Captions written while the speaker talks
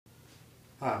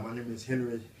Hi, my name is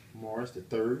Henry Morris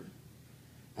III.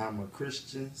 I'm a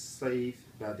Christian saved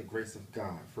by the grace of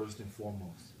God, first and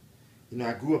foremost.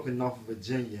 I grew up in Norfolk,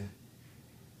 Virginia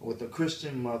with a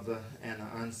Christian mother and an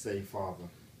unsaved father.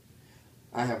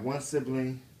 I have one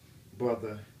sibling,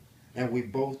 brother, and we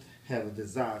both have a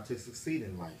desire to succeed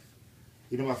in life.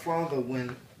 My father,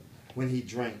 when he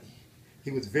drank, he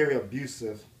was very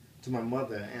abusive to my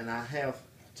mother, and I have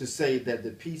to say that the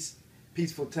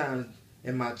peaceful times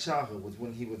in my childhood was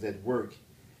when he was at work,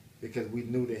 because we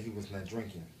knew that he was not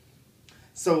drinking.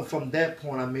 So from that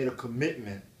point, I made a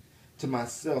commitment to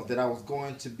myself that I was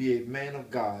going to be a man of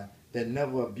God that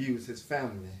never abused his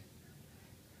family,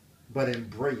 but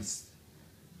embraced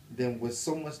them with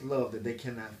so much love that they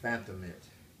cannot fathom it.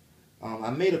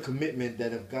 I made a commitment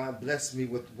that if God blessed me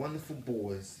with wonderful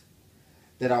boys,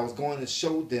 that I was going to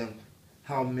show them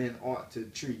how men ought to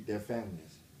treat their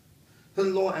families. So the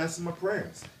Lord answered my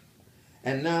prayers.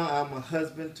 And now I'm a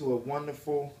husband to a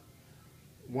wonderful,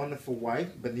 wonderful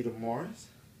wife, Benita Morris,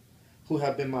 who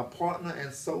have been my partner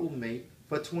and soulmate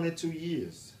for 22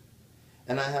 years.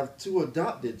 And I have two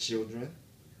adopted children,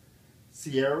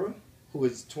 Sierra, who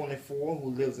is 24,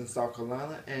 who lives in South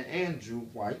Carolina, and Andrew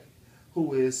White,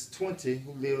 who is 20,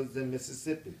 who lives in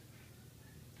Mississippi.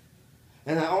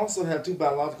 And I also have two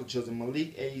biological children,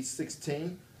 Malik, age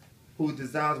 16, who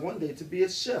desires one day to be a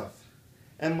chef,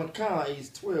 and Makai,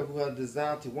 age 12, who has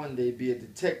desired to one day be a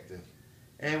detective.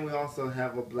 And we also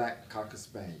have a black Cocker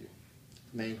Spaniel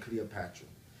named Cleopatra.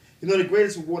 The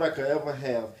greatest reward I could ever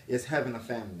have is having a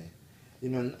family.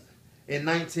 In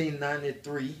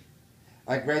 1993,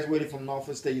 I graduated from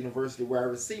Norfolk State University, where I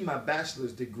received my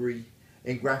bachelor's degree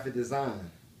in graphic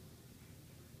design,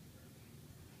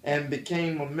 and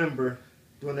became a member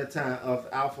during that time of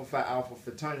Alpha Phi Alpha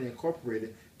Fraternity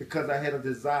Incorporated, because I had a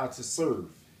desire to serve.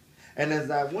 And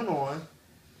as I went on,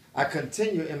 I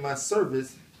continued in my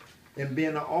service in being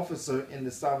an officer in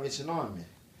the Salvation Army.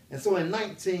 And so in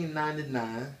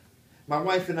 1999, my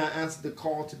wife and I answered the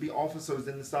call to be officers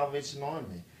in the Salvation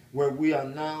Army, where we are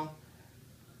now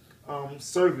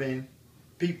serving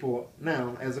people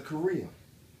now as a career.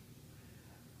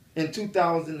 In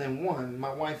 2001,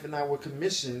 my wife and I were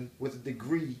commissioned with a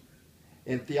degree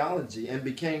in theology and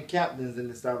became captains in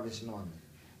the Salvation Army.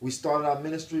 We started our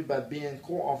ministry by being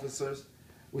corps officers,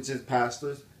 which is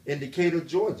pastors, in Decatur,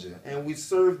 Georgia. And we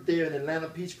served there in Atlanta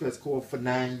Peachcrest Corps for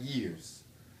 9 years.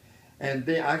 And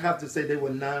I have to say they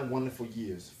were 9 wonderful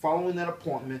years. Following that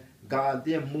appointment, God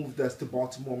then moved us to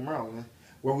Baltimore, Maryland,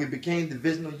 where we became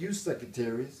divisional youth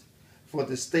secretaries for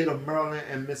the state of Maryland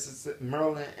and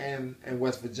and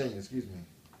West Virginia.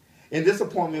 In this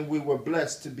appointment, we were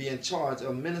blessed to be in charge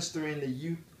of ministering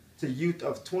to youth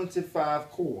of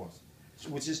 25 corps,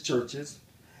 which is churches.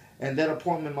 And that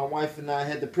appointment, my wife and I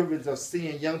had the privilege of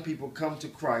seeing young people come to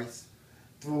Christ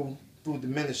through the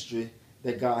ministry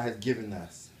that God has given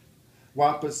us.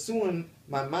 While pursuing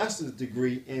my master's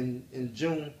degree in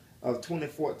June of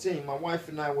 2014, my wife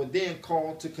and I were then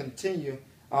called to continue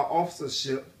our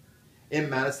officership in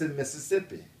Madison,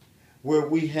 Mississippi, where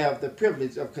we have the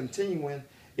privilege of continuing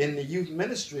in the youth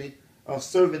ministry of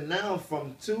serving now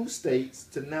from 2 states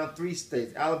to now 3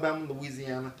 states, Alabama,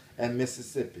 Louisiana, and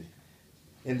Mississippi,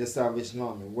 in the Salvation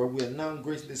Army, where we are now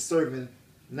graciously serving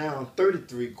now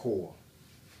 33 corps,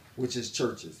 which is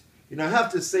churches. I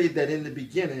have to say that in the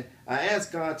beginning, I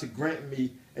asked God to grant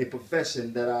me a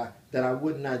profession that I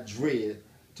would not dread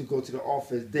to go to the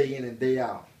office day in and day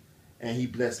out, and He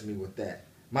blessed me with that.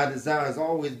 My desire has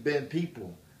always been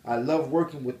people. I love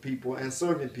working with people and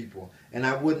serving people, and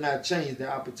I would not change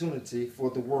the opportunity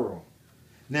for the world.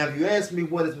 Now, if you ask me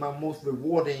what is my most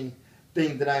rewarding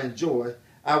thing that I enjoy,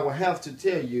 I will have to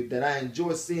tell you that I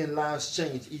enjoy seeing lives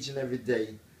change each and every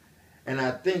day, and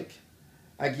I think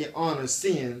I get honored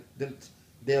seeing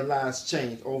their lives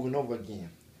change over and over again.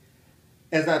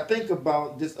 As I think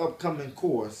about this upcoming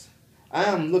course, I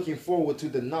am looking forward to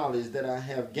the knowledge that I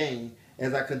have gained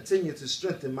as I continue to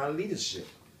strengthen my leadership.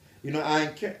 I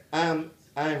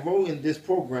enrolled in this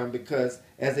program because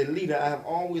as a leader, I have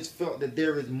always felt that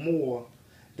there is more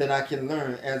that I can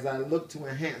learn as I look to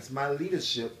enhance my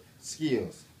leadership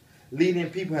skills.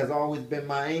 Leading people has always been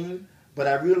my aim, but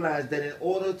I realized that in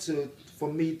order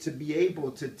for me to be able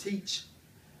to teach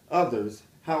others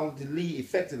how to lead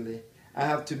effectively, I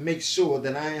have to make sure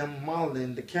that I am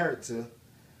modeling the character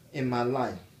in my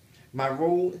life. My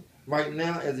role right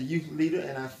now as a youth leader,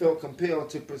 and I felt compelled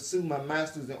to pursue my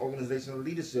master's in organizational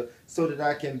leadership so that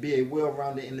I can be a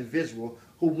well-rounded individual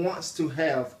who wants to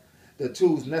have the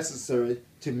tools necessary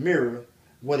to mirror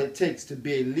what it takes to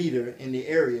be a leader in the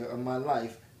area of my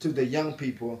life to the young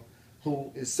people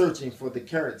who is searching for the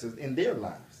characters in their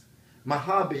lives. My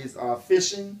hobbies are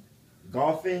fishing,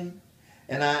 golfing,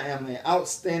 and I am an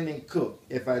outstanding cook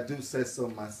if I do say so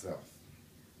myself.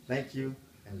 Thank you,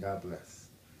 and God bless.